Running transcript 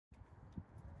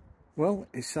Well,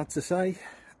 it's sad to say,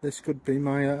 this could be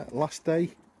my last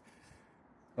day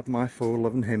of my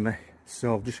 411 Hemi.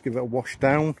 So I'll just give it a wash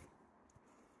down.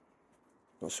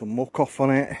 Got some muck off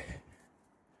on it.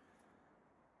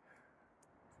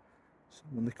 So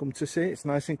when they come to see it, it's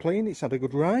nice and clean. It's had a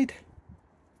good ride.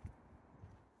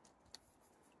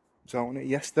 I was out on it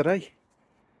yesterday.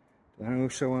 I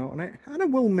was so out on it. And I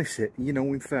will miss it, you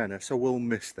know, in fairness. I will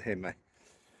miss the Hemi.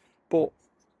 But,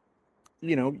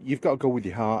 you know, you've got to go with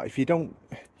your heart. If you're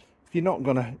not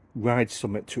going to ride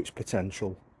something to its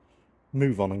potential,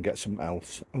 move on and get something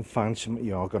else and find something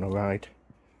you are going to ride.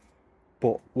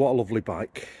 But what a lovely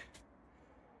bike.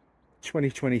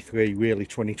 2023, really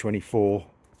 2024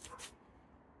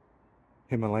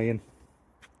 Himalayan.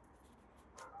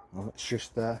 Well, it's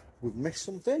just we've missed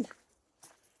something.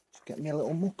 Just get me a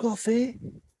little muck off here.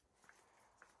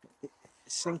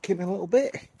 It's sinking a little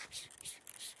bit.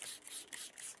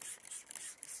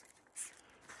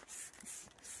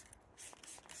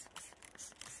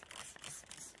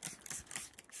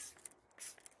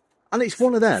 And it's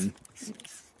one of them,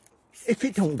 if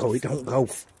it don't go, it don't go.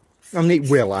 I mean, it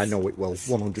will, I know it will,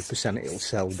 100% it'll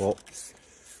sell, but...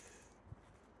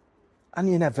 And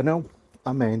you never know,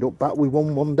 I may end up back with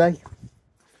one day.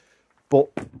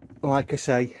 But, like I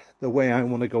say, the way I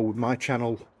want to go with my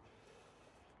channel,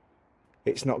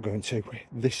 it's not going to.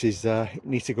 This is, it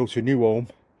needs to go to a new home.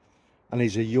 And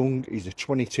he's a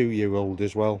 22-year-old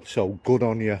as well, so good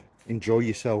on you, enjoy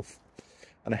yourself.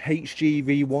 And a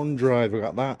HGV1 driver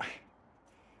at that.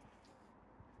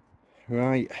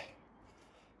 Right,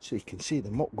 so you can see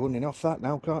the muck running off that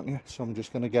now, can't you? So I'm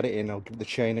just going to get it in. I'll give the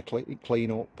chain a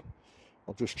clean up.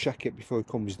 I'll just check it before it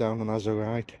comes down and has a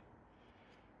ride.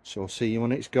 So I'll see you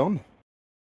when it's gone.